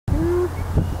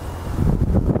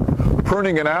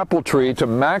Pruning an apple tree to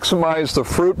maximize the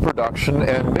fruit production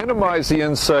and minimize the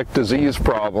insect disease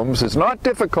problems is not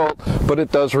difficult, but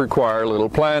it does require a little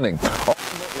planning.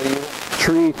 Ultimately, a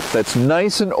tree that's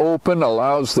nice and open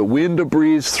allows the wind to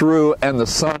breeze through and the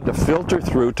sun to filter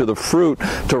through to the fruit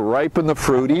to ripen the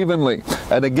fruit evenly.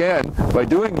 And again, by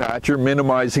doing that, you're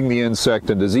minimizing the insect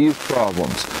and disease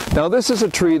problems. Now, this is a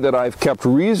tree that I've kept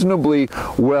reasonably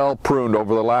well pruned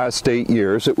over the last 8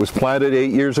 years. It was planted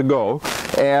 8 years ago,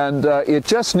 and it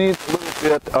just needs a little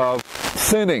bit of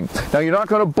thinning. Now, you're not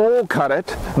going to bowl cut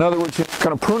it. In other words, you're not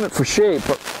going to prune it for shape,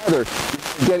 but rather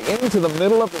you get into the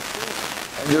middle of the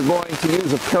tree, and you're going to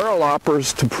use a pair of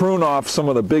loppers to prune off some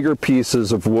of the bigger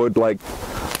pieces of wood like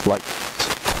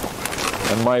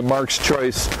and my Mark's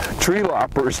Choice tree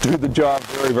loppers do the job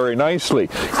very, very nicely.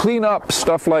 Clean up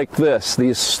stuff like this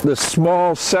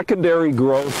small secondary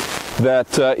growth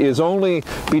that is only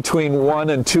between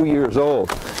 1 and 2 years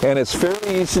old. And it's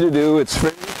fairly easy to do, it's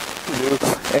very easy to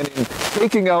do, and in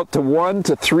taking out the 1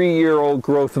 to 3 year old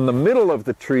growth in the middle of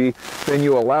the tree, then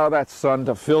you allow that sun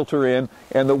to filter in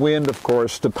and the wind, of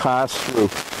course, to pass through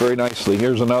very nicely.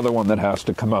 Here's another one that has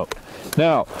to come out.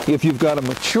 Now, if you've got a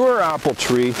mature apple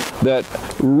tree that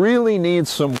really needs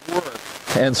some work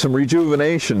and some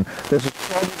rejuvenation, this is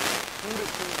probably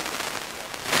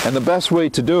and the best way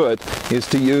to do it is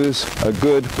to use a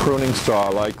good pruning saw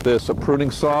like this, a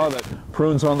pruning saw that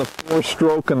prunes on the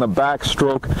forestroke and the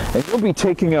backstroke, and you'll be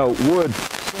taking out wood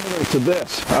similar to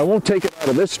this. I won't take it out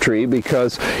of this tree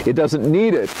because it doesn't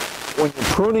need it. When you're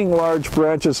pruning large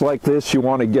branches like this, you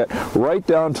want to get right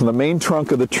down to the main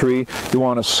trunk of the tree. You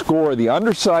want to score the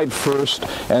underside first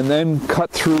and then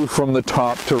cut through from the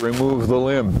top to remove the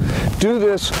limb. Do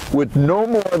this with no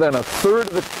more than a third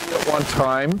of the tree at one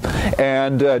time,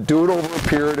 and do it over a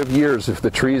period of years if the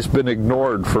tree's been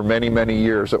ignored for many, many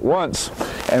years at once.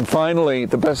 And finally,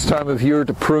 the best time of year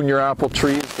to prune your apple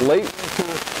trees, late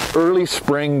winter, early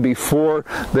spring, before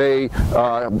they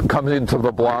come into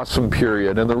the blossom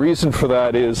period. And the reason for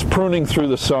that is pruning through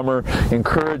the summer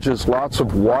encourages lots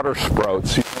of water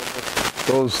sprouts.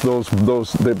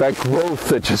 That growth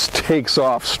that just takes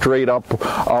off straight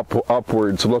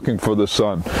upwards looking for the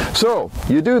sun. So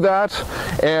you do that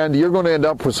and you're going to end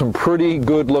up with some pretty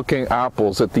good looking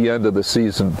apples at the end of the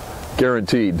season,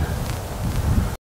 guaranteed.